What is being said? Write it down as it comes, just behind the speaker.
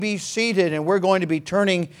Be seated, and we're going to be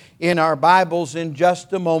turning in our Bibles in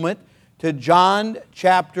just a moment to John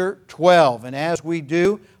chapter 12. And as we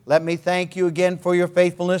do, let me thank you again for your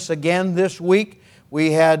faithfulness. Again this week,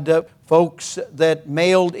 we had folks that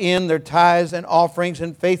mailed in their tithes and offerings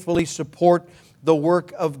and faithfully support the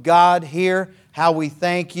work of God here. How we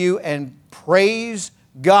thank you and praise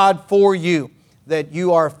God for you, that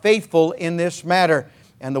you are faithful in this matter.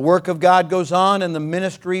 And the work of God goes on, and the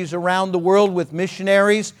ministries around the world with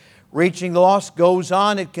missionaries reaching the lost goes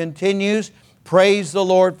on. It continues. Praise the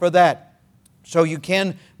Lord for that. So you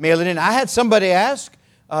can mail it in. I had somebody ask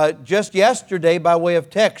just yesterday by way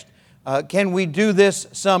of text, can we do this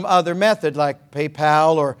some other method like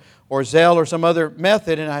PayPal or Zelle or some other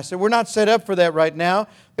method? And I said, we're not set up for that right now.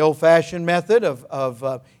 The old-fashioned method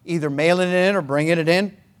of either mailing it in or bringing it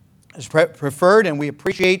in is preferred, and we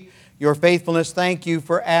appreciate your faithfulness. Thank you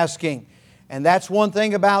for asking. And that's one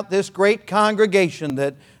thing about this great congregation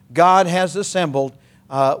that God has assembled.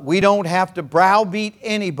 We don't have to browbeat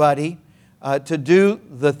anybody to do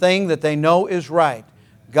the thing that they know is right.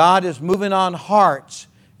 God is moving on hearts.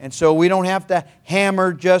 And so we don't have to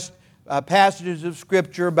hammer just passages of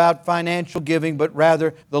Scripture about financial giving, but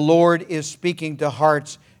rather the Lord is speaking to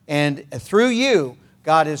hearts. And through you,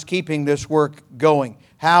 God is keeping this work going.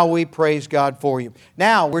 How we praise God for you.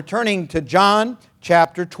 Now, we're turning to John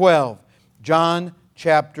chapter 12. John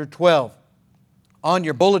chapter 12. On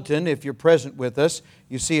your bulletin, if you're present with us,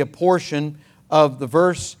 you see a portion of the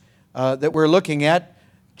verse that we're looking at,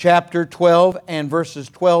 chapter 12 and verses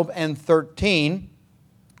 12 and 13.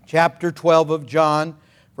 Chapter 12 of John,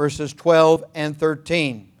 verses 12 and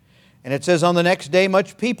 13. And it says, on the next day,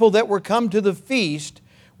 much people that were come to the feast,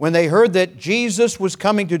 when they heard that Jesus was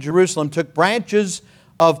coming to Jerusalem, took branches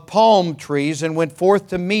of palm trees and went forth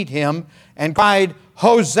to meet Him and cried,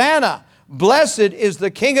 Hosanna! Blessed is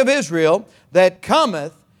the King of Israel that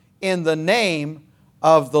cometh in the name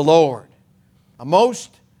of the Lord. A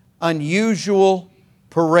most unusual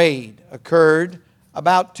parade occurred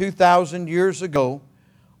about 2,000 years ago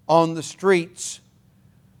on the streets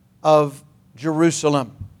of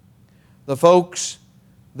Jerusalem. The folks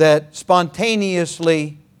that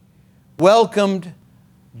spontaneously welcomed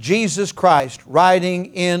Jesus Christ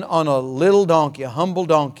riding in on a little donkey, a humble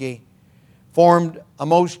donkey, formed a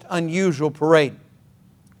most unusual parade.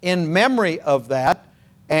 In memory of that,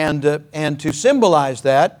 and to symbolize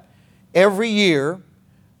that, every year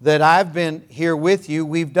that I've been here with you,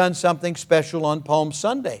 we've done something special on Palm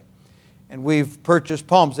Sunday. And we've purchased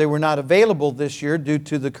palms. They were not available this year due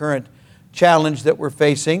to the current challenge that we're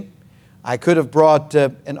facing. I could have brought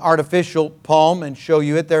an artificial palm and show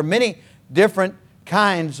you it. There are many different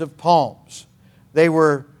kinds of palms. There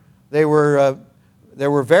were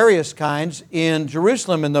various kinds in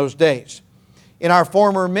Jerusalem in those days. In our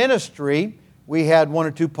former ministry, we had one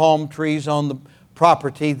or two palm trees on the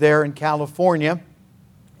property there in California,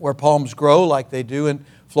 where palms grow like they do in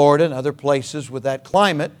Florida and other places with that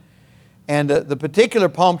climate. And the particular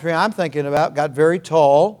palm tree I'm thinking about got very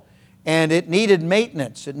tall, and it needed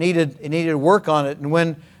maintenance. It needed work on it. And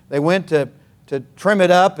when they went to trim it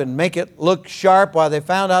up and make it look sharp, while they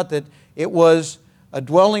found out that it was a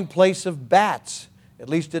dwelling place of bats, at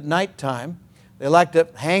least at nighttime. They liked to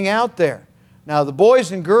hang out there. Now, the boys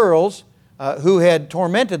and girls who had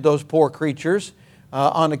tormented those poor creatures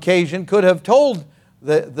on occasion could have told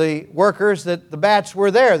the workers that the bats were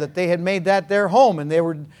there, that they had made that their home and they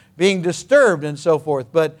were being disturbed and so forth.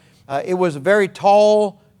 But it was a very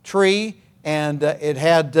tall tree, and it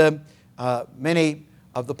had many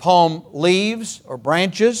of the palm leaves or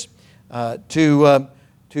branches to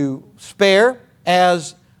spare,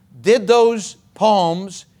 as did those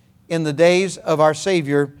palms in the days of our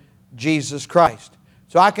Savior Jesus Christ.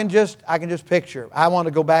 So I can just picture. I want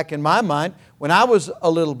to go back in my mind. When I was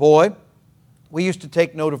a little boy, we used to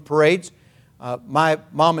take note of parades. My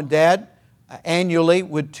mom and dad annually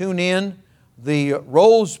would tune in the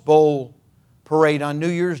Rose Bowl parade on New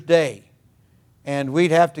Year's Day. And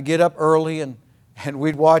we'd have to get up early and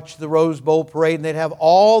we'd watch the Rose Bowl parade, and they'd have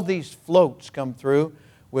all these floats come through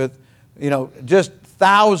with, just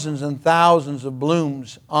thousands and thousands of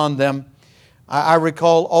blooms on them. I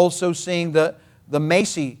recall also seeing the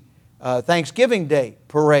Macy Thanksgiving Day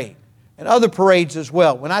parade and other parades as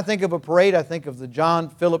well. When I think of a parade, I think of the John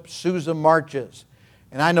Philip Sousa marches.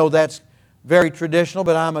 And I know that's very traditional,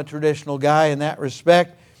 but I'm a traditional guy in that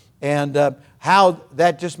respect. And how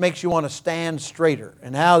that just makes you want to stand straighter,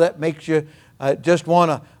 and how that makes you just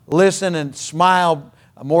want to listen and smile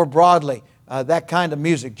more broadly. That kind of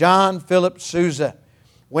music. John Philip Sousa.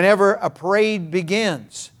 Whenever a parade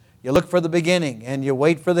begins, you look for the beginning and you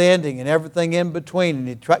wait for the ending and everything in between, and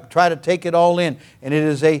you try to take it all in. And it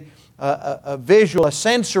is a visual, a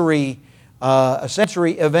sensory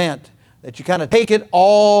event that you kind of take it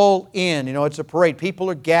all in. You know, it's a parade. People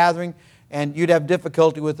are gathering, and you'd have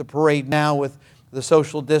difficulty with the parade now with the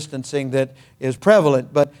social distancing that is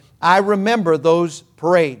prevalent. But I remember those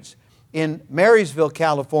parades. In Marysville,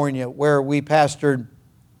 California, where we pastored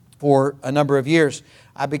for a number of years,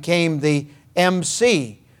 I became the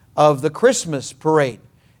MC of the Christmas parade.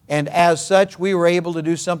 And as such, we were able to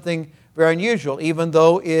do something very unusual, even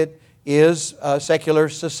though it is a secular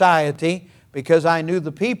society, because I knew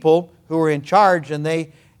the people who were in charge, and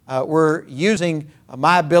they were using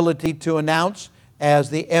my ability to announce as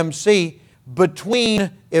the MC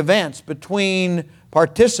between events, between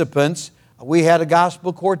participants. We had a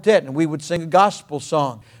gospel quartet, and we would sing a gospel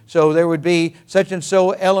song. So there would be such and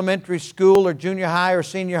so elementary school or junior high or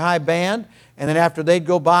senior high band, and then after they'd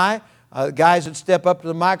go by, guys would step up to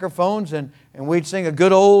the microphones, and we'd sing a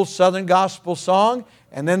good old Southern gospel song,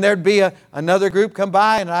 and then there'd be another group come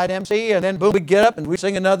by, and I'd MC, and then boom, we'd get up and we'd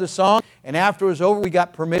sing another song, and after it was over, we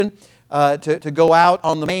got permission to go out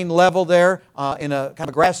on the main level there in a kind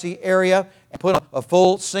of grassy area and put a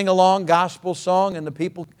full sing-along gospel song, and the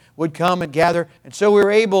people would come and gather. And so we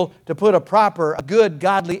were able to put a good,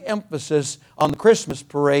 godly emphasis on the Christmas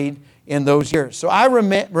parade in those years. So I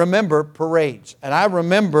remember parades, and I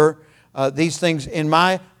remember these things in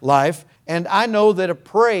my life. And I know that a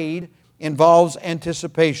parade involves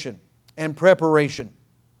anticipation and preparation.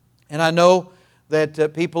 And I know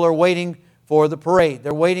that people are waiting for the parade.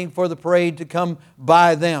 They're waiting for the parade to come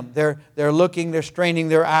by them. They're looking, they're straining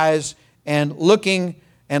their eyes and looking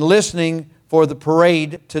and listening for the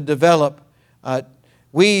parade to develop.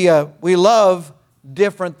 We love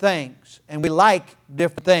different things, and we like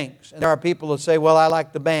different things. And there are people who say, well, I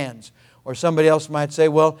like the bands. Or somebody else might say,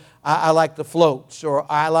 well, I like the floats, or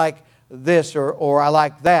I like this, or I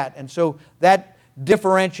like that. And so that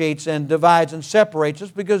differentiates and divides and separates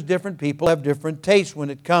us, because different people have different tastes when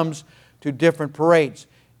it comes to different parades.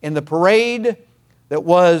 In the parade that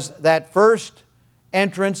was that first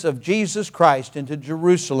entrance of Jesus Christ into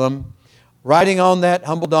Jerusalem, riding on that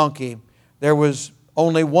humble donkey, there was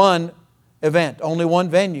only one event, only one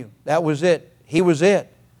venue. That was it. He was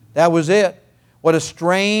it. That was it. What a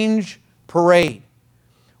strange parade.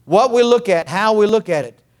 What we look at, how we look at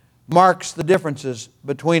it, marks the differences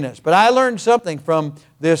between us. But I learned something from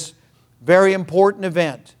this very important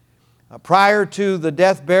event prior to the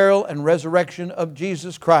death, burial, and resurrection of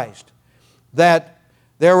Jesus Christ, that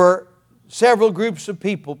there were several groups of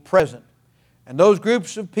people present. And those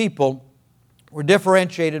groups of people were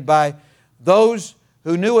differentiated by those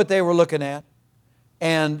who knew what they were looking at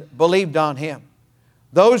and believed on Him.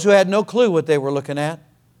 Those who had no clue what they were looking at.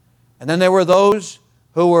 And then there were those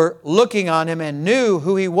who were looking on Him and knew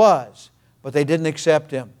who He was, but they didn't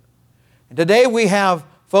accept Him. And today we have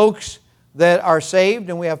folks that are saved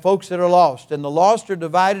and we have folks that are lost. And the lost are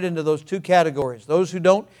divided into those two categories. Those who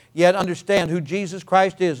don't yet understand who Jesus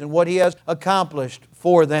Christ is and what He has accomplished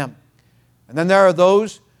for them. And then there are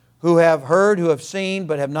those who have heard, who have seen,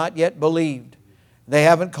 but have not yet believed. They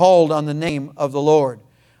haven't called on the name of the Lord.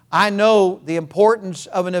 I know the importance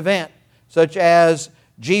of an event such as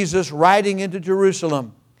Jesus riding into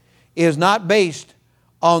Jerusalem is not based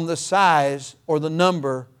on the size or the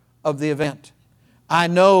number of the event. I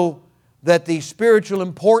know that the spiritual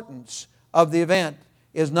importance of the event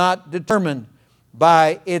is not determined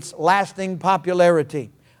by its lasting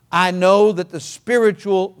popularity. I know that the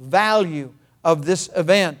spiritual value of this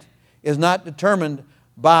event is not determined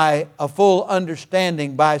by a full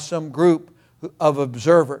understanding by some group of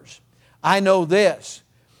observers. I know this,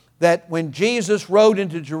 that when Jesus rode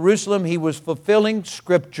into Jerusalem, He was fulfilling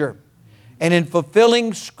Scripture. And in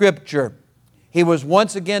fulfilling Scripture, He was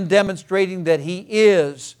once again demonstrating that He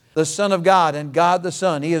is the Son of God and God the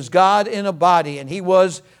Son. He is God in a body, and He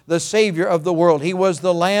was the Savior of the world. He was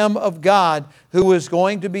the Lamb of God who was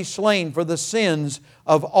going to be slain for the sins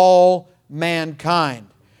of all mankind.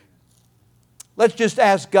 Let's just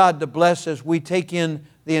ask God to bless as we take in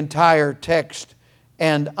the entire text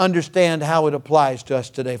and understand how it applies to us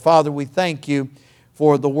today. Father, we thank You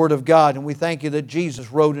for the Word of God, and we thank You that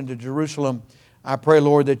Jesus rode into Jerusalem. I pray,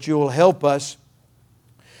 Lord, that You will help us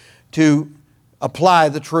to apply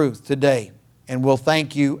the truth today, and we'll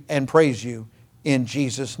thank You and praise You in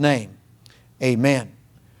Jesus' name. Amen.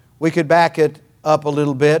 We could back it up a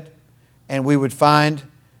little bit, and we would find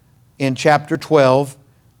in chapter 12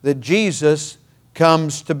 that Jesus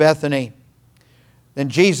comes to Bethany. Then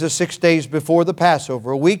Jesus, 6 days before the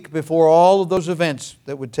Passover, a week before all of those events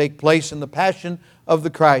that would take place in the passion of the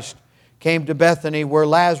Christ, came to Bethany where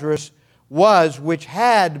Lazarus was, which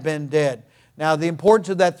had been dead. Now, the importance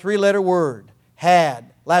of that three-letter word,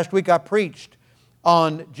 had. Last week I preached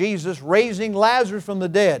on Jesus raising Lazarus from the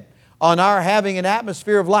dead, on our having an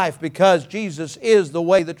atmosphere of life because Jesus is the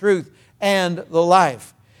way, the truth, and the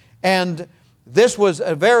life. And this was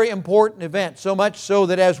a very important event, so much so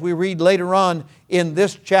that as we read later on in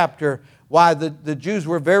this chapter, why the Jews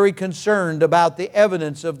were very concerned about the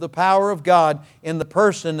evidence of the power of God in the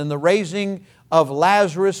person and the raising of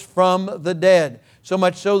Lazarus from the dead. So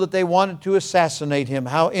much so that they wanted to assassinate him.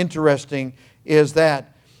 How interesting is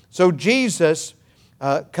that? So Jesus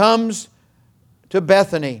comes to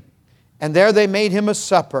Bethany, and there they made him a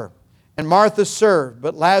supper. And Martha served,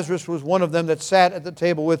 but Lazarus was one of them that sat at the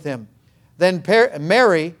table with him. Then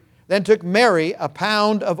took Mary a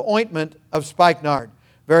pound of ointment of spikenard,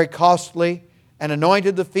 very costly, and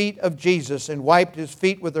anointed the feet of Jesus, and wiped his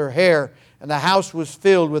feet with her hair. And the house was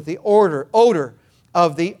filled with the odor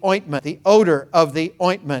of the ointment. The odor of the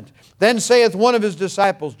ointment. Then saith one of his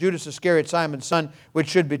disciples, Judas Iscariot, Simon's son, which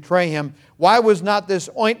should betray him, why was not this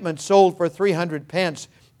ointment sold for 300 pence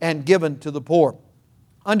and given to the poor?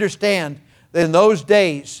 Understand that in those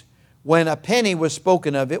days, when a penny was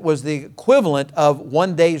spoken of, it was the equivalent of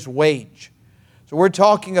one day's wage. So we're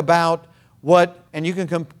talking about what, and you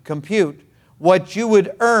can compute, what you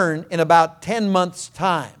would earn in about 10 months'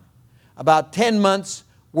 time. About 10 months'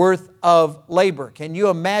 worth of labor. Can you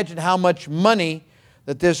imagine how much money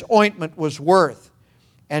that this ointment was worth?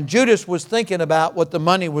 And Judas was thinking about what the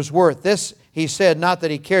money was worth. This, he said, not that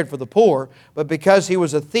he cared for the poor, but because he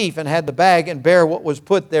was a thief and had the bag and bare what was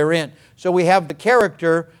put therein. So we have the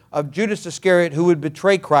character of Judas Iscariot who would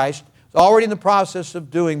betray Christ. He's already in the process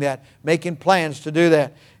of doing that, making plans to do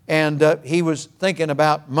that. And he was thinking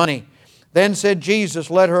about money. Then said Jesus,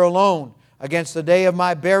 let her alone. Against the day of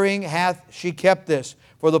my burying hath she kept this.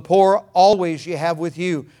 For the poor always ye have with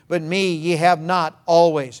you, but me ye have not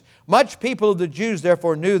always. Much people of the Jews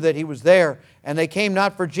therefore knew that he was there, and they came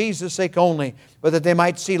not for Jesus' sake only, but that they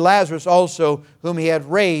might see Lazarus also, whom he had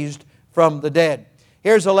raised from the dead.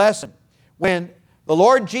 Here's a lesson. When the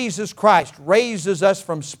Lord Jesus Christ raises us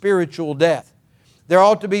from spiritual death, there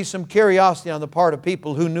ought to be some curiosity on the part of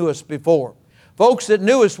people who knew us before. Folks that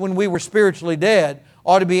knew us when we were spiritually dead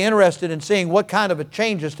ought to be interested in seeing what kind of a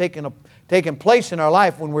change has taken place in our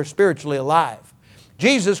life when we're spiritually alive.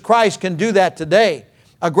 Jesus Christ can do that today.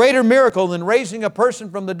 A greater miracle than raising a person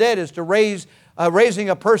from the dead is to raising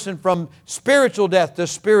a person from spiritual death to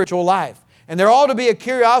spiritual life. And there ought to be a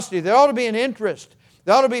curiosity. There ought to be an interest.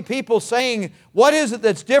 There ought to be people saying, what is it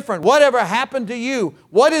that's different? Whatever happened to you?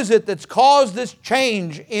 What is it that's caused this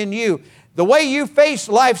change in you? The way you face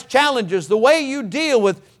life's challenges, the way you deal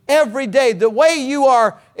with every day, the way you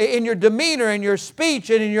are in your demeanor, in your speech,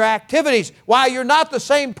 and in your activities, why you're not the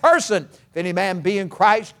same person. If any man be in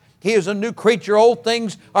Christ, he is a new creature. Old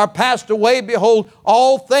things are passed away. Behold,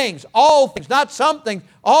 all things, not some things,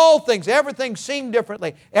 all things, everything seen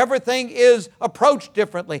differently. Everything is approached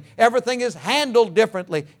differently. Everything is handled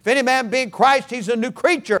differently. If any man be in Christ, he's a new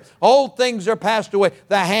creature. Old things are passed away.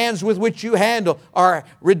 The hands with which you handle are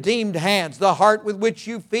redeemed hands. The heart with which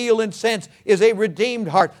you feel and sense is a redeemed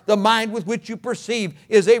heart. The mind with which you perceive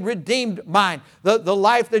is a redeemed mind. The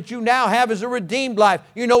life that you now have is a redeemed life.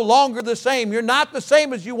 You're no longer the same. You're not the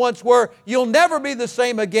same as you once were. You'll never be the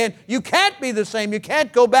same again. You can't be the same. You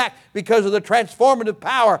can't go back because of the transformative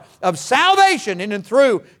power of salvation in and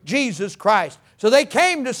through Jesus Christ. So they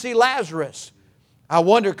came to see Lazarus. I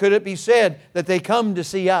wonder, could it be said that they come to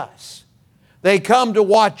see us? They come to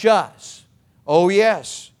watch us. Oh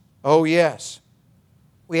yes, oh yes.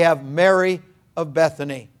 We have Mary of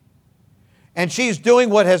Bethany. And she's doing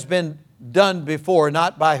what has been done before,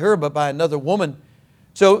 not by her but by another woman.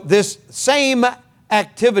 So this same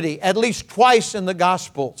activity, at least twice in the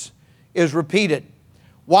Gospels, is repeated.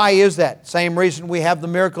 Why is that? Same reason we have the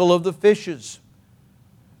miracle of the fishes.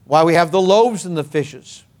 Why we have the loaves and the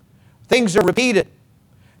fishes. Things are repeated.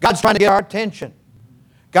 God's trying to get our attention.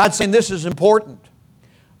 God's saying this is important.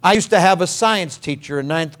 I used to have a science teacher in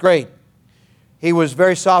 9th grade. He was a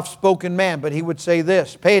very soft-spoken man, but he would say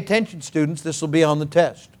this, pay attention, students, this will be on the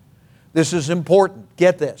test. This is important.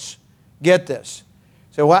 Get this. Get this.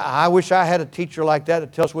 So well, I wish I had a teacher like that to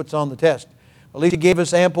tell us what's on the test. At least he gave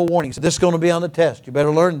us ample warning. He said, this is going to be on the test. You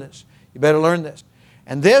better learn this. You better learn this.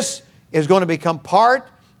 And this is going to become part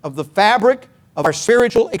of the fabric of our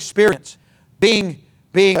spiritual experience. Being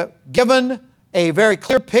given a very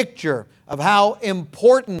clear picture of how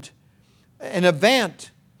important an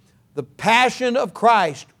event the passion of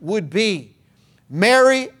Christ would be.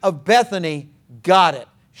 Mary of Bethany got it.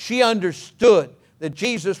 She understood that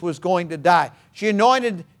Jesus was going to die. She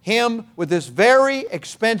anointed him with this very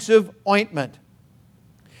expensive ointment.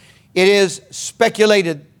 It is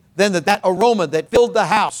speculated then that aroma that filled the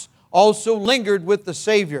house also lingered with the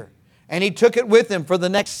Savior. And he took it with him for the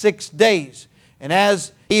next 6 days. And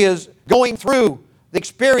as he is going through the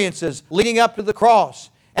experiences leading up to the cross,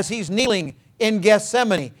 as he's kneeling in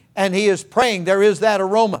Gethsemane and he is praying, there is that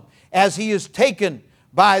aroma. As he is taken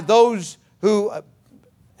by those who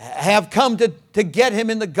have come to get him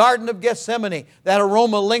in the Garden of Gethsemane, that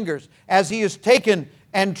aroma lingers. As he is taken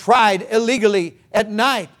and tried illegally at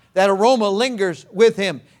night, that aroma lingers with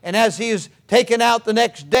him. And as he is taken out the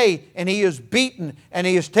next day and he is beaten and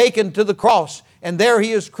he is taken to the cross, and there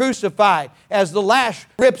he is crucified. As the lash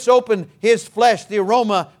rips open his flesh, the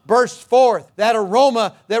aroma bursts forth. That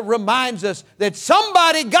aroma that reminds us that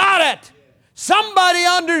somebody got it. Somebody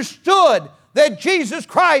understood that Jesus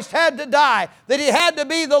Christ had to die, that He had to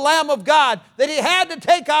be the Lamb of God, that He had to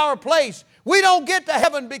take our place. We don't get to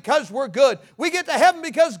heaven because we're good. We get to heaven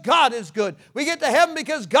because God is good. We get to heaven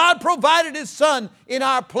because God provided His Son in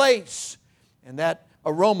our place. And that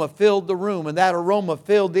aroma filled the room, and that aroma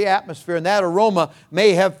filled the atmosphere, and that aroma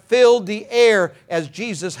may have filled the air as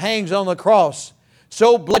Jesus hangs on the cross.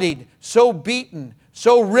 So bloodied, so beaten,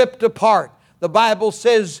 so ripped apart. The Bible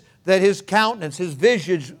says that His countenance, His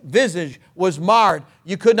visage was marred.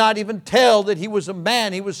 You could not even tell that He was a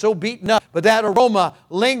man. He was so beaten up. But that aroma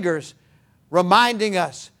lingers, reminding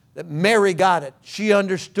us that Mary got it. She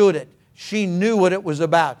understood it. She knew what it was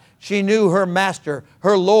about. She knew her Master,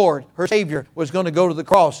 her Lord, her Savior was going to go to the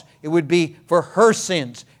cross. It would be for her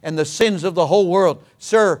sins and the sins of the whole world.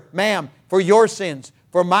 Sir, ma'am, for your sins,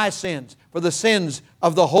 for my sins, for the sins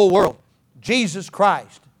of the whole world. Jesus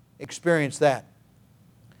Christ experienced that.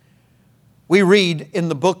 We read in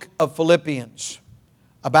the book of Philippians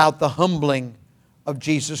about the humbling of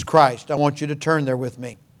Jesus Christ. I want you to turn there with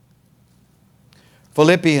me.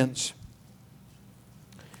 Philippians,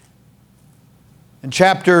 in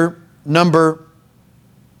chapter number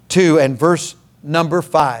 2 and verse number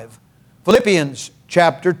 5. Philippians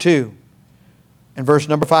chapter 2 and verse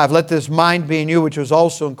number 5. Let this mind be in you which was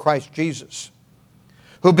also in Christ Jesus,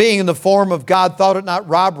 who being in the form of God thought it not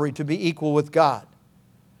robbery to be equal with God,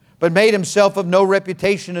 but made Himself of no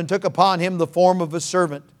reputation, and took upon Him the form of a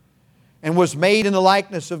servant, and was made in the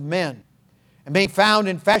likeness of men. And being found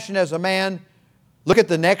in fashion as a man, look at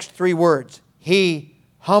the next 3 words. He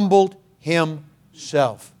humbled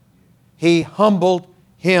Himself. He humbled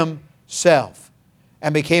Himself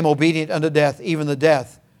and became obedient unto death, even the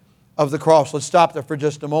death of the cross. Let's stop there for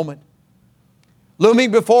just a moment.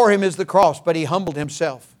 Looming before Him is the cross, but He humbled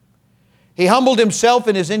Himself. He humbled Himself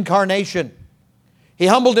in His incarnation. He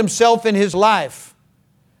humbled Himself in His life,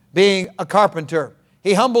 being a carpenter.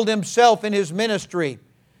 He humbled Himself in His ministry,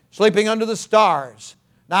 sleeping under the stars,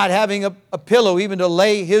 not having a pillow even to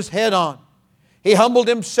lay His head on. He humbled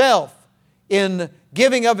Himself in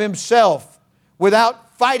giving of Himself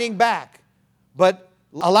without fighting back, but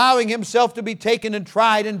allowing Himself to be taken and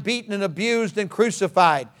tried and beaten and abused and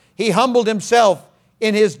crucified. He humbled Himself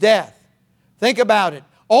in His death. Think about it.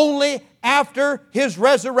 Only after His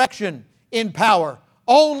resurrection in power,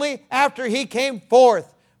 only after He came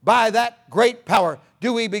forth by that great power,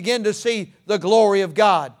 do we begin to see the glory of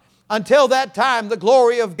God. Until that time, the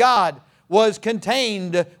glory of God was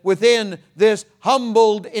contained within this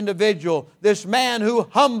humbled individual, this man who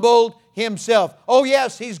humbled himself. Oh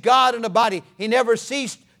yes, He's God in a body. He never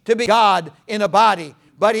ceased to be God in a body,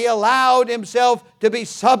 but He allowed Himself to be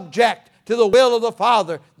subject to the will of the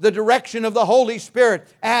Father, the direction of the Holy Spirit,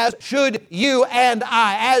 as should you and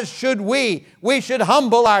I, as should we. We should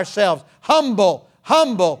humble ourselves. Humble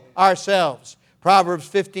ourselves. Proverbs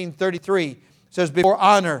 15:33 says, before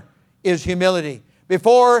honor is humility.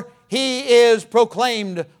 Before He is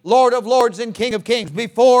proclaimed Lord of lords and King of kings.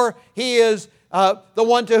 Before He is the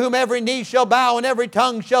one to whom every knee shall bow and every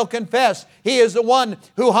tongue shall confess. He is the one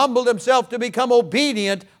who humbled Himself to become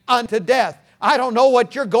obedient unto death. I don't know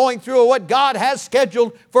what you're going through or what God has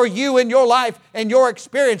scheduled for you in your life and your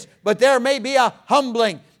experience, but there may be a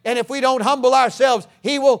humbling. And if we don't humble ourselves,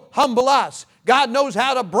 He will humble us. God knows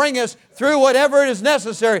how to bring us through whatever is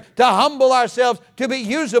necessary to humble ourselves, to be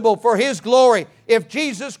usable for His glory. If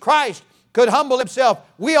Jesus Christ could humble Himself,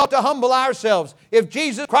 we ought to humble ourselves. If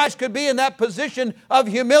Jesus Christ could be in that position of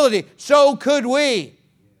humility, so could we.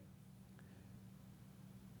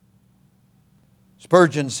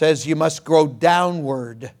 Spurgeon says you must grow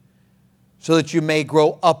downward so that you may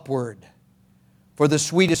grow upward. For the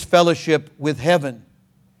sweetest fellowship with heaven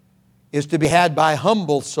is to be had by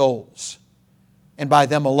humble souls and by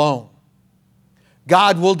them alone.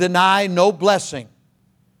 God will deny no blessing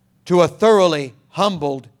to a thoroughly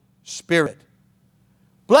humbled spirit.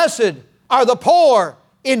 Blessed are the poor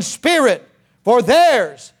in spirit, for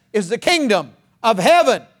theirs is the kingdom of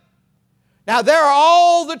heaven. Now there are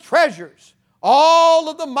all the treasures, all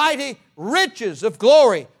of the mighty riches of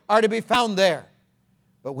glory are to be found there.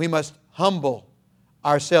 But we must humble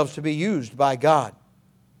ourselves to be used by God.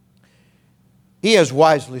 He has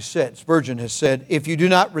wisely said, Spurgeon has said, if you do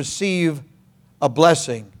not receive a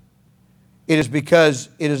blessing, it is because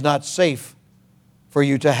it is not safe for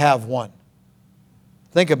you to have one.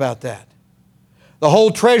 Think about that. The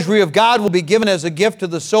whole treasury of God will be given as a gift to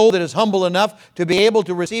the soul that is humble enough to be able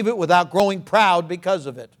to receive it without growing proud because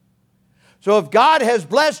of it. So if God has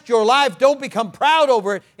blessed your life, don't become proud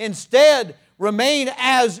over it. Instead, remain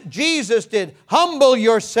as Jesus did. Humble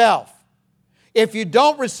yourself. If you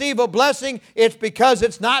don't receive a blessing, it's because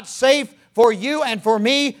it's not safe for you and for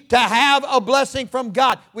me to have a blessing from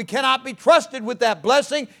God. We cannot be trusted with that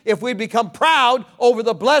blessing if we become proud over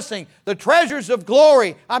the blessing. The treasures of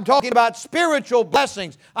glory, I'm talking about spiritual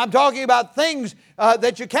blessings. I'm talking about things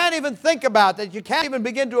that you can't even think about, that you can't even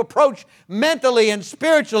begin to approach mentally and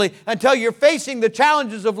spiritually until you're facing the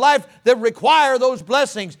challenges of life that require those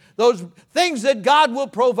blessings, those things that God will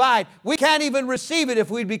provide. We can't even receive it if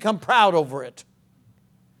we become proud over it.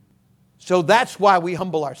 So that's why we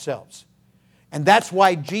humble ourselves. And that's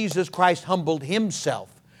why Jesus Christ humbled Himself,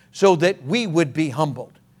 so that we would be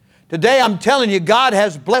humbled. Today I'm telling you, God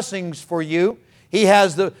has blessings for you. He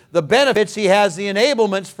has the benefits, He has the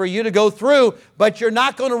enablements for you to go through, but you're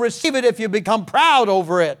not going to receive it if you become proud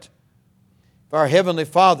over it. If our Heavenly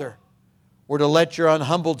Father were to let your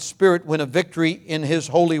unhumbled spirit win a victory in His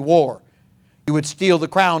holy war, you would steal the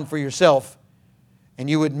crown for yourself, and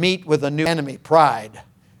you would meet with a new enemy, pride,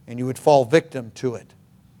 and you would fall victim to it.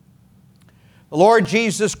 The Lord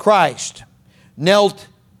Jesus Christ knelt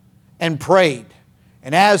and prayed.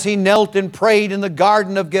 And as He knelt and prayed in the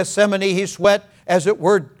Garden of Gethsemane, He sweat, as it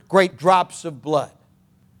were, great drops of blood.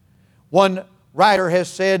 One writer has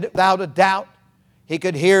said, without a doubt, he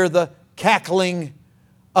could hear the cackling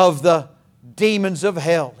of the demons of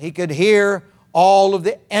hell. He could hear all of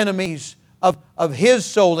the enemies of his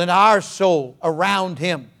soul and our soul around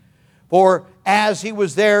Him. For as He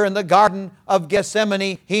was there in the Garden of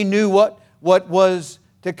Gethsemane, He knew what was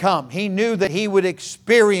to come. He knew that He would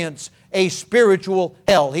experience a spiritual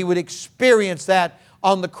hell. He would experience that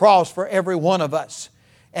on the cross for every one of us.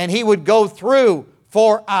 And He would go through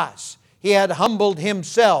for us. He had humbled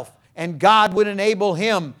Himself, and God would enable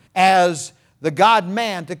Him as the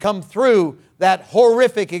God-man to come through that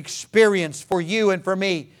horrific experience for you and for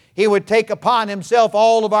me. He would take upon Himself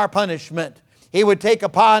all of our punishment. He would take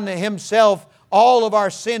upon Himself all of our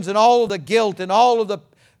sins and all of the guilt and all of the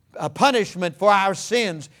punishment for our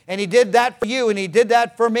sins. And He did that for you, and He did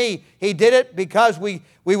that for me. He did it because we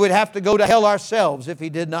would have to go to hell ourselves if He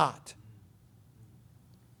did not.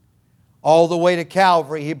 All the way to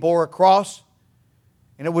Calvary, He bore a cross,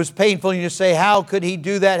 and it was painful. And you say, how could He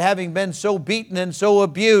do that having been so beaten and so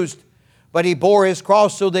abused? But He bore His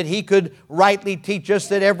cross so that He could rightly teach us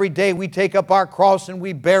that every day we take up our cross and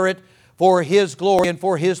we bear it for His glory and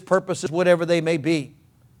for His purposes, whatever they may be.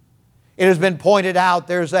 It has been pointed out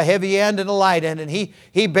there's a heavy end and a light end, and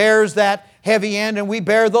He bears that heavy end and we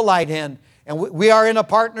bear the light end. And we are in a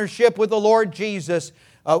partnership with the Lord Jesus.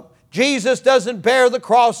 Jesus doesn't bear the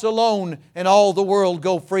cross alone and all the world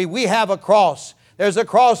go free. We have a cross. There's a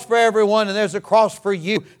cross for everyone, and there's a cross for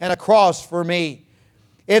you and a cross for me.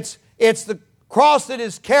 It's the cross that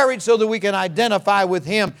is carried so that we can identify with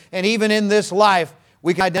Him. And even in this life,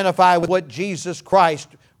 we can identify with what Jesus Christ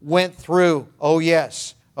went through. Oh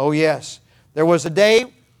yes. Oh yes, there was a day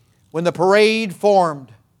when the parade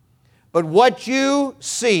formed. But what you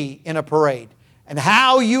see in a parade and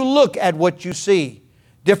how you look at what you see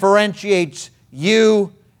differentiates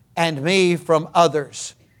you and me from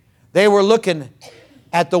others. They were looking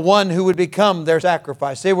at the one who would become their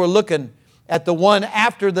sacrifice. They were looking at the one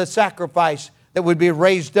after the sacrifice that would be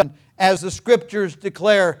raised up. As the Scriptures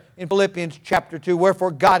declare in Philippians chapter 2, wherefore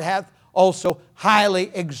God hath also highly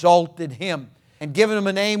exalted Him and given Him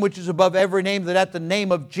a name which is above every name, that at the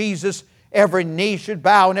name of Jesus every knee should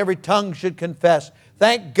bow and every tongue should confess.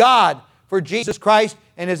 Thank God for Jesus Christ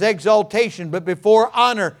and His exaltation. But before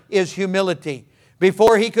honor is humility.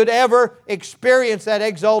 Before He could ever experience that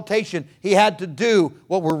exaltation, He had to do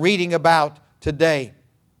what we're reading about today.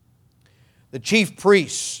 The chief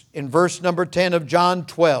priests, in verse number 10 of John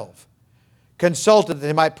 12, consulted that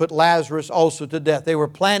they might put Lazarus also to death. They were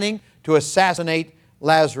planning to assassinate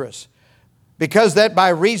Lazarus, because that by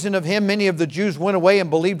reason of him many of the Jews went away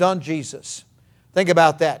and believed on Jesus. Think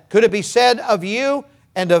about that. Could it be said of you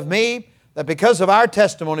and of me that because of our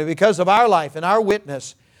testimony, because of our life and our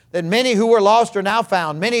witness, that many who were lost are now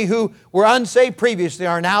found. Many who were unsaved previously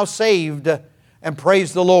are now saved, and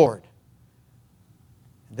praise the Lord.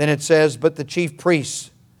 Then it says, but the chief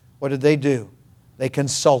priests, what did they do? They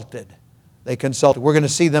consulted. They consulted. We're going to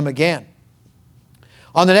see them again.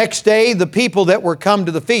 On the next day, the people that were come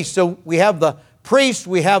to the feast. So we have the priests,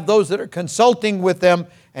 we have those that are consulting with them,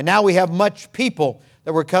 and now we have much people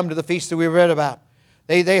that were come to the feast that we read about.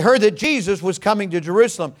 They heard that Jesus was coming to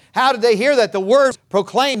Jerusalem. How did they hear that? The word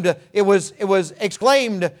proclaimed, it was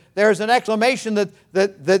exclaimed. There's an exclamation that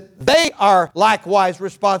they are likewise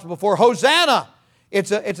responsible for. Hosanna!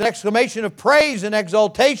 It's an exclamation of praise and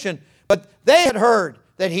exaltation. But they had heard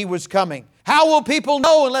that He was coming. How will people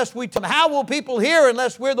know unless we tell them? How will people hear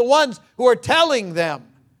unless we're the ones who are telling them?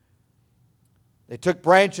 They took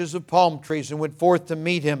branches of palm trees and went forth to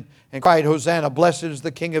meet Him and cried, Hosanna, blessed is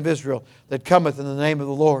the King of Israel that cometh in the name of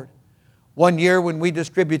the Lord. One year when we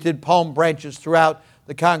distributed palm branches throughout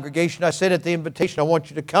the congregation, I said at the invitation, I want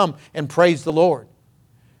you to come and praise the Lord.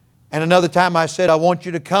 And another time I said, I want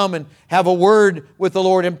you to come and have a word with the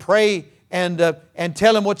Lord and pray and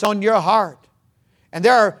tell Him what's on your heart. And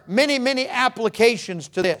there are many, many applications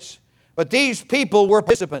to this. But these people were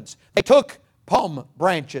participants. They took palm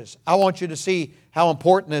branches. I want you to see how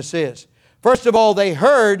important this is. First of all, they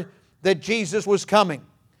heard that Jesus was coming.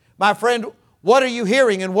 My friend, what are you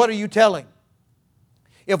hearing and what are you telling?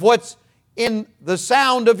 If what's in the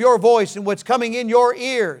sound of your voice and what's coming in your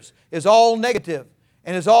ears is all negative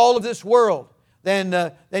and is all of this world,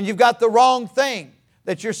 then you've got the wrong thing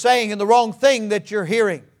that you're saying and the wrong thing that you're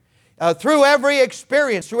hearing. Through every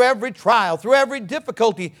experience, through every trial, through every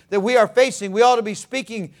difficulty that we are facing, we ought to be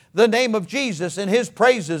speaking the name of Jesus and His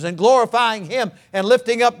praises and glorifying Him and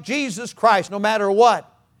lifting up Jesus Christ no matter what.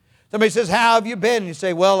 Somebody says, how have you been? And you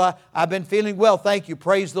say, well, I've been feeling well, thank you,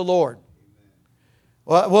 praise the Lord.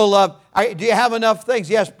 Well, do you have enough things?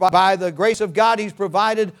 Yes, by the grace of God, He's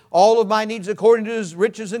provided all of my needs according to His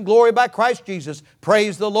riches and glory by Christ Jesus.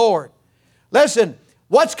 Praise the Lord. Listen,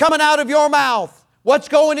 what's coming out of your mouth? What's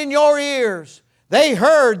going in your ears? They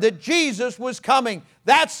heard that Jesus was coming.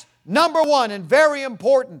 That's number one and very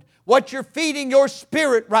important. What you're feeding your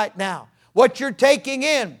spirit right now. What you're taking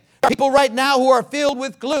in. People right now who are filled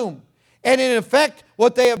with gloom. And in effect,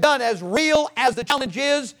 what they have done, as real as the challenge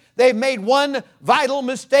is, they've made one vital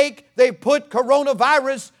mistake. They've put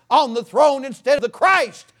coronavirus on the throne instead of the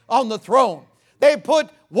Christ on the throne. They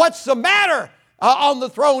put what's the matter on the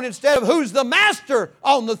throne instead of who's the master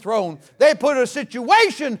on the throne. They put a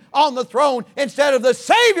situation on the throne instead of the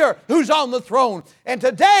Savior who's on the throne. And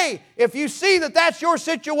today, if you see that that's your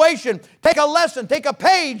situation, take a lesson, take a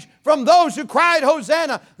page from those who cried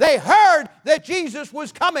Hosanna. They heard that Jesus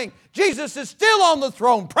was coming. Jesus is still on the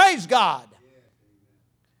throne. Praise God.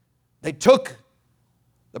 They took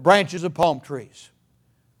the branches of palm trees.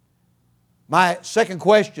 My second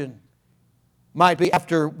question might be,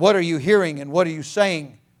 after what are you hearing and what are you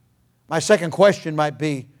saying? My second question might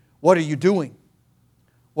be, what are you doing?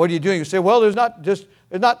 What are you doing? You say, well, there's not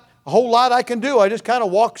a whole lot I can do. I just kind of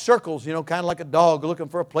walk circles, kind of like a dog looking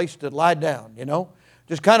for a place to lie down,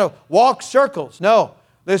 Just kind of walk circles. No,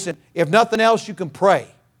 listen, if nothing else, you can pray.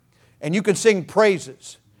 And you can sing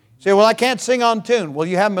praises. You say, well, I can't sing on tune. Well,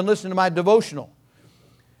 you haven't been listening to my devotional.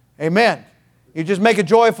 Amen. You just make a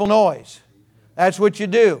joyful noise. That's what you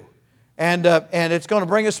do. And it's going to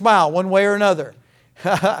bring a smile one way or another.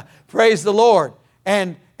 Praise the Lord.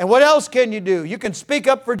 And what else can you do? You can speak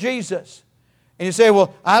up for Jesus. And you say,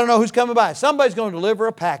 well, I don't know who's coming by. Somebody's going to deliver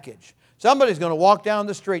a package. Somebody's going to walk down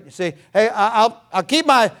the street and say, hey, I'll keep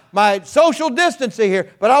my social distancing here,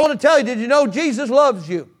 but I want to tell you, did you know Jesus loves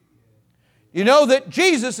you? You know that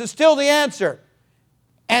Jesus is still the answer.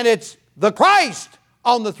 And it's the Christ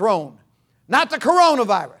on the throne, not the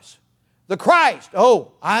coronavirus. The Christ.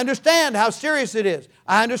 Oh, I understand how serious it is.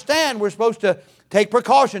 I understand we're supposed to take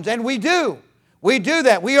precautions, and we do. We do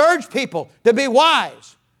that. We urge people to be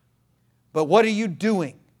wise. But what are you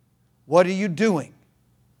doing? What are you doing?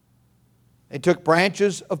 They took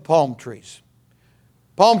branches of palm trees.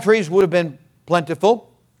 Palm trees would have been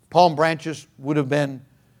plentiful. Palm branches would have been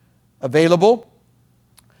available.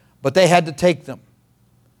 But they had to take them.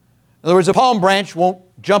 In other words, a palm branch won't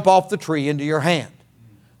jump off the tree into your hand.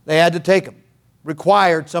 They had to take them.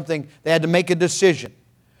 Required something. They had to make a decision.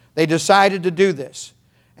 They decided to do this.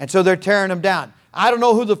 And so they're tearing them down. I don't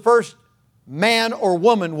know who the first man or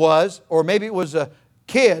woman was, or maybe it was a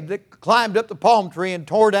kid that climbed up the palm tree and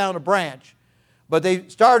tore down a branch. But they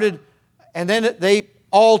started, and then they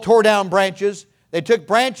all tore down branches. They took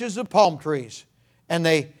branches of palm trees, and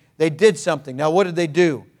they did something. Now, what did they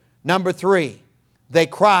do? Number 3, they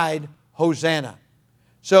cried, Hosanna.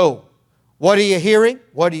 So, What are you hearing?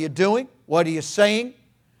 What are you doing? What are you saying?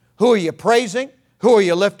 Who are you praising? Who are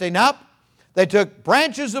you lifting up? They took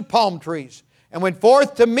branches of palm trees and went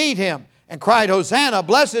forth to meet him and cried, Hosanna,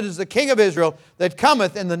 blessed is the King of Israel that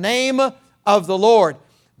cometh in the name of the Lord.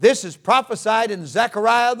 This is prophesied in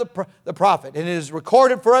Zechariah the prophet, and it is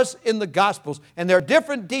recorded for us in the Gospels. And there are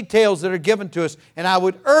different details that are given to us. And I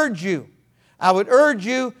would urge you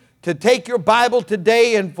to take your Bible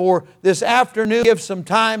today and for this afternoon, give some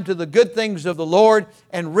time to the good things of the Lord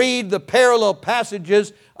and read the parallel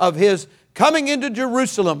passages of His coming into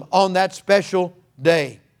Jerusalem on that special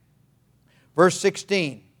day. Verse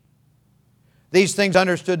 16. These things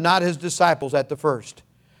understood not His disciples at the first.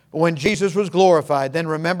 But when Jesus was glorified, then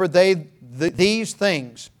remembered these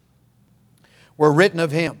things were written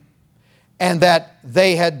of Him, and that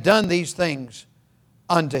they had done these things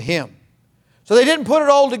unto Him. So they didn't put it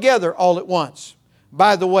all together all at once.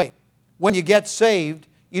 By the way, when you get saved,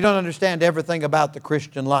 you don't understand everything about the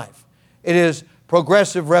Christian life. It is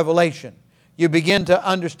progressive revelation. You begin to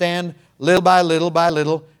understand little by little by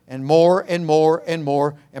little, and more and more and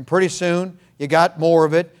more, and pretty soon you got more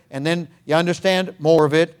of it, and then you understand more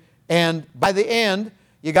of it, and by the end,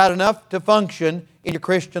 you got enough to function in your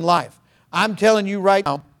Christian life. I'm telling you right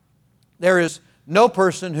now, there is no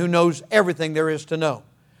person who knows everything there is to know.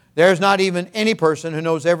 There's not even any person who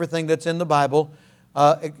knows everything that's in the Bible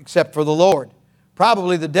except for the Lord.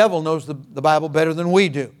 Probably the devil knows the Bible better than we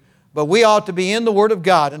do. But we ought to be in the Word of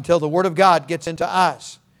God until the Word of God gets into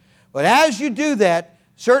us. But as you do that,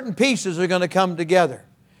 certain pieces are going to come together.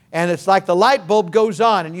 And it's like the light bulb goes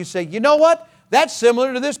on and you say, you know what? That's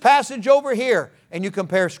similar to this passage over here. And you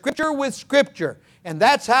compare Scripture with Scripture. And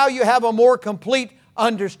that's how you have a more complete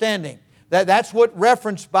understanding. That's what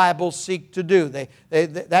reference Bibles seek to do.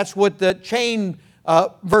 That's what the chain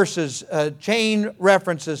verses, chain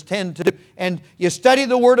references tend to do. And you study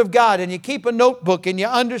the Word of God and you keep a notebook and you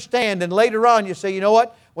understand. And later on you say, you know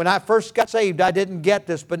what? When I first got saved, I didn't get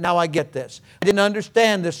this, but now I get this. I didn't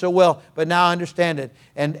understand this so well, but now I understand it.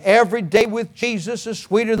 And every day with Jesus is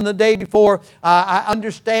sweeter than the day before. I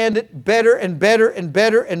understand it better and better and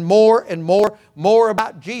better and more and more. More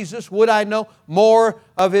about Jesus would I know. More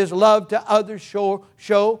of His love to others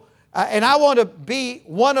show. And I want to be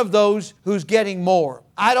one of those who's getting more.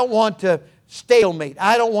 I don't want to stalemate.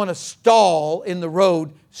 I don't want to stall in the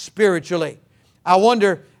road spiritually. I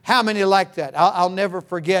wonder how many like that. I'll never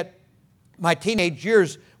forget my teenage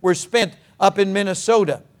years were spent up in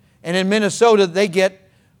Minnesota. And in Minnesota, they get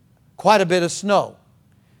quite a bit of snow.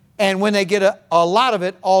 And when they get a lot of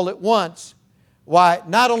it all at once, why,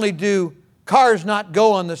 not only do cars not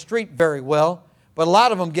go on the street very well, but a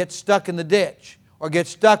lot of them get stuck in the ditch or get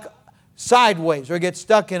stuck sideways or get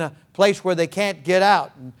stuck in a place where they can't get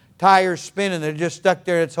out. And tires spin and they're just stuck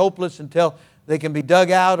there. It's hopeless until they can be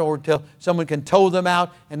dug out or until someone can tow them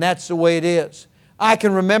out, and that's the way it is. I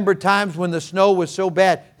can remember times when the snow was so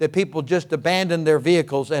bad that people just abandoned their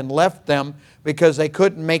vehicles and left them because they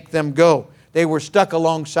couldn't make them go. They were stuck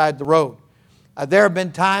alongside the road. There have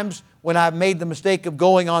been times when I've made the mistake of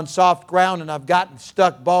going on soft ground and I've gotten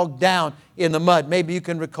stuck, bogged down in the mud. Maybe you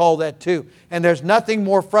can recall that too. And there's nothing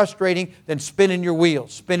more frustrating than spinning your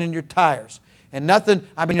wheels, spinning your tires. And nothing,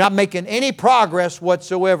 you're not making any progress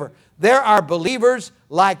whatsoever. There are believers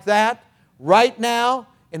like that right now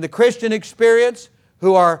in the Christian experience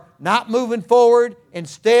who are not moving forward.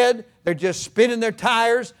 Instead, they're just spinning their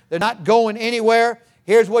tires. They're not going anywhere.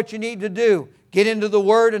 Here's what you need to do. Get into the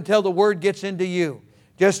Word until the Word gets into you.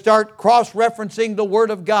 Just start cross-referencing the Word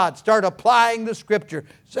of God. Start applying the Scripture,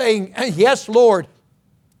 saying, yes, Lord,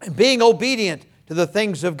 and being obedient to the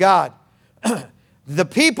things of God. The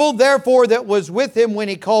people, therefore, that was with Him when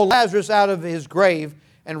He called Lazarus out of his grave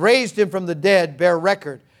and raised him from the dead bear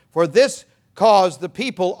record. For this cause the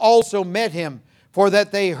people also met Him, for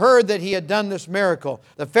that they heard that He had done this miracle.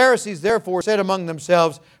 The Pharisees therefore said among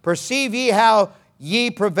themselves, perceive ye how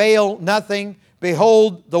ye prevail nothing?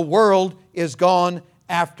 Behold, the world is gone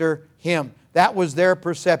after Him. That was their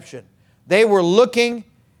perception. They were looking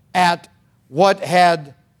at what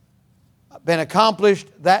had been accomplished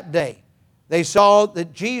that day. They saw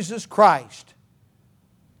that Jesus Christ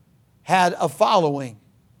had a following.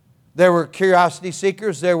 There were curiosity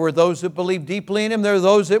seekers. There were those that believed deeply in Him. There were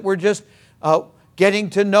those that were just getting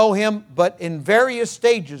to know Him. But in various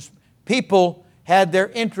stages, people had their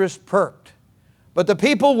interest perked. But the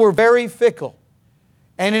people were very fickle.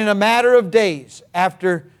 And in a matter of days,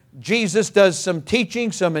 after Jesus does some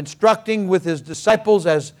teaching, some instructing with His disciples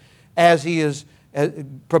as He is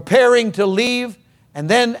preparing to leave, and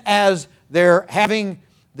then as they're having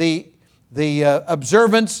the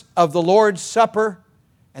observance of the Lord's Supper,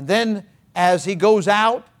 and then as He goes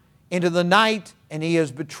out into the night, and He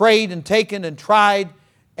is betrayed and taken and tried,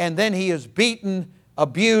 and then He is beaten,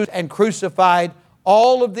 abused, and crucified.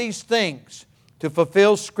 All of these things to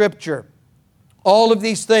fulfill Scripture. All of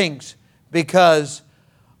these things because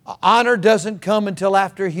honor doesn't come until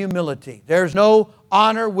after humility. There's no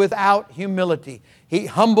honor without humility. He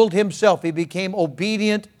humbled Himself. He became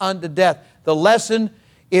obedient unto death. The lesson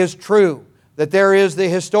is true, that there is the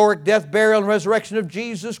historic death, burial, and resurrection of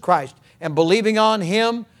Jesus Christ. And believing on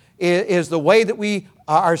Him is the way that we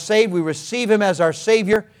are saved. We receive Him as our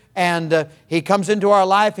Savior, and He comes into our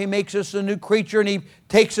life. He makes us a new creature, and He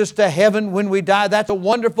takes us to heaven when we die. That's a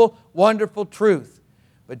wonderful, wonderful truth.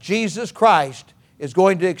 But Jesus Christ is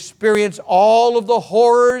going to experience all of the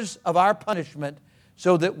horrors of our punishment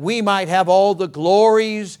so that we might have all the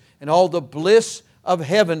glories and all the bliss of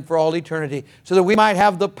heaven for all eternity, so that we might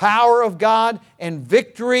have the power of God and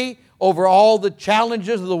victory over all the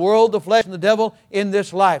challenges of the world, the flesh, and the devil in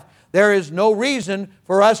this life. There is no reason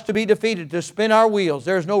for us to be defeated, to spin our wheels.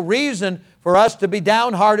 There is no reason for us to be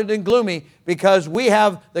downhearted and gloomy, because we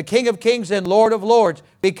have the King of Kings and Lord of Lords.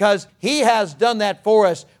 Because He has done that for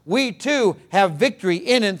us, we too have victory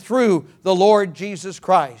in and through the Lord Jesus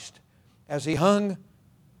Christ. As He hung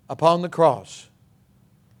upon the cross,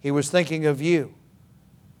 He was thinking of you.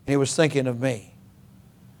 He was thinking of me.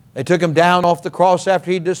 They took Him down off the cross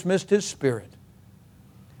after He dismissed His spirit.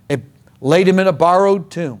 They laid Him in a borrowed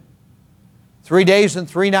tomb. 3 days and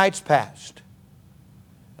 3 nights passed.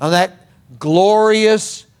 On that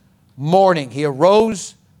glorious morning, He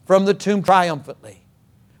arose from the tomb triumphantly.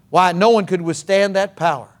 Why? No one could withstand that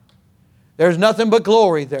power. There's nothing but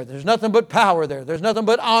glory there. There's nothing but power there. There's nothing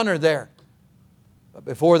but honor there. But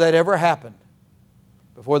before that ever happened,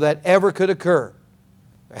 before that ever could occur,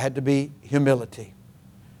 there had to be humility.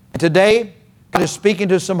 And today, God is speaking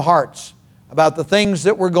to some hearts about the things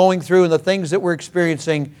that we're going through and the things that we're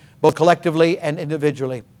experiencing, both collectively and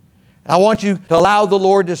individually. And I want you to allow the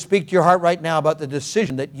Lord to speak to your heart right now about the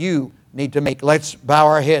decision that you need to make. Let's bow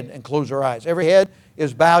our head and close our eyes. Every head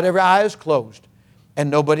is bowed, every eye is closed, and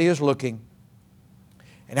nobody is looking.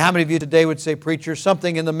 And how many of you today would say, preacher,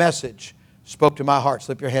 something in the message spoke to my heart?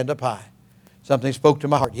 Slip your hand up high. Something spoke to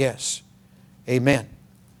my heart. Yes. Amen.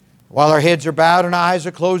 While our heads are bowed and our eyes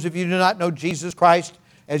are closed, if you do not know Jesus Christ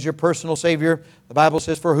as your personal Savior, the Bible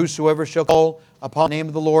says, for whosoever shall call upon the name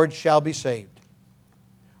of the Lord shall be saved.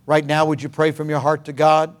 Right now, would you pray from your heart to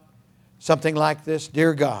God? Something like this.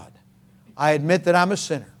 Dear God, I admit that I'm a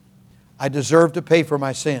sinner. I deserve to pay for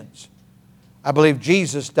my sins. I believe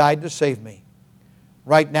Jesus died to save me.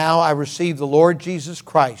 Right now, I receive the Lord Jesus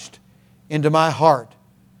Christ into my heart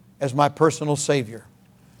as my personal Savior.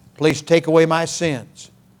 Please take away my sins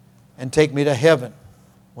and take me to heaven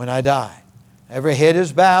when I die. Every head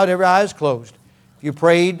is bowed, every eye is closed. If you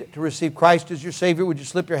prayed to receive Christ as your Savior, would you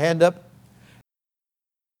slip your hand up?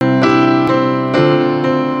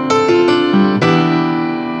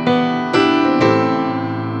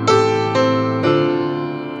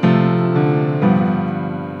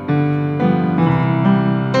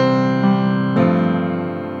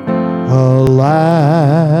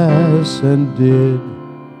 Alas, and did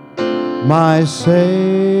my Savior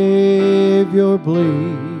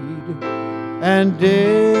bleed, and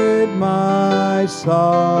did my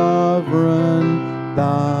sovereign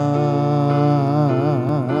die?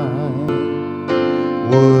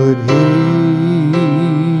 Would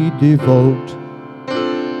He devote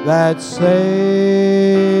that sacred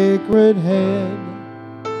head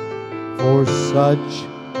for such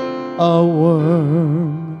a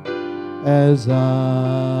worm as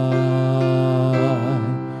I?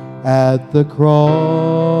 At the cross,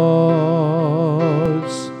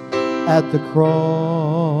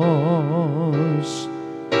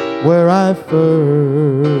 where I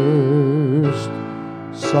first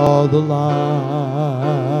saw the light,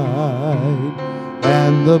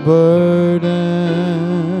 and the burden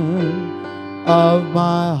of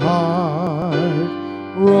my heart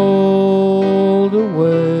rolled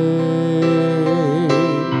away.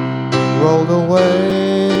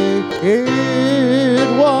 It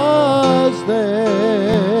was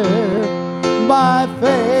there by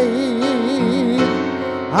faith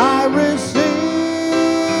I received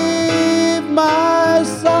my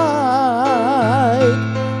sight,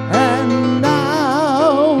 and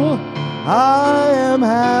now I am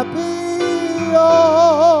happy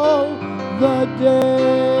all the day.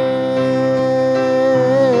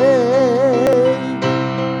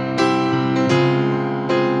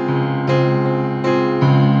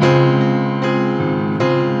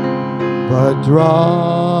 But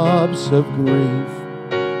drops of grief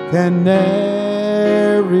can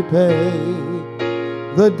ne'er repay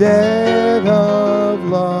the debt of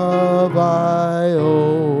love I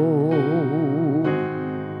owe.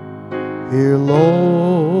 Here,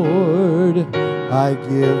 Lord, I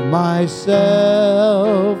give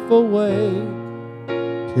myself away.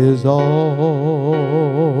 'Tis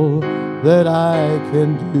all that I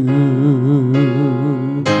can do.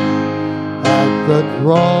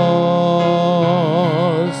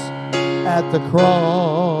 At the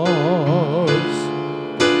cross,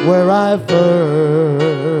 where I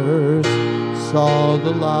first saw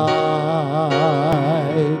the light,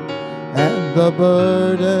 and the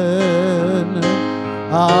burden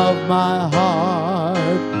of my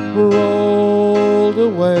heart rolled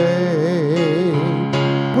away.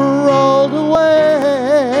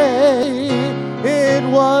 It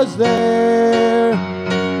was there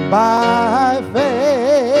by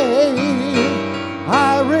faith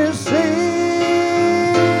I received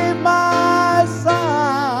my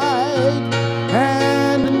sight,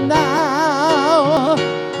 and now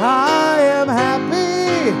I am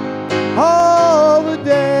happy all the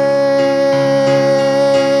day.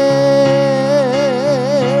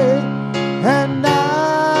 And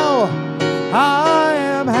now I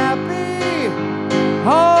am happy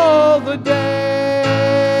all the day.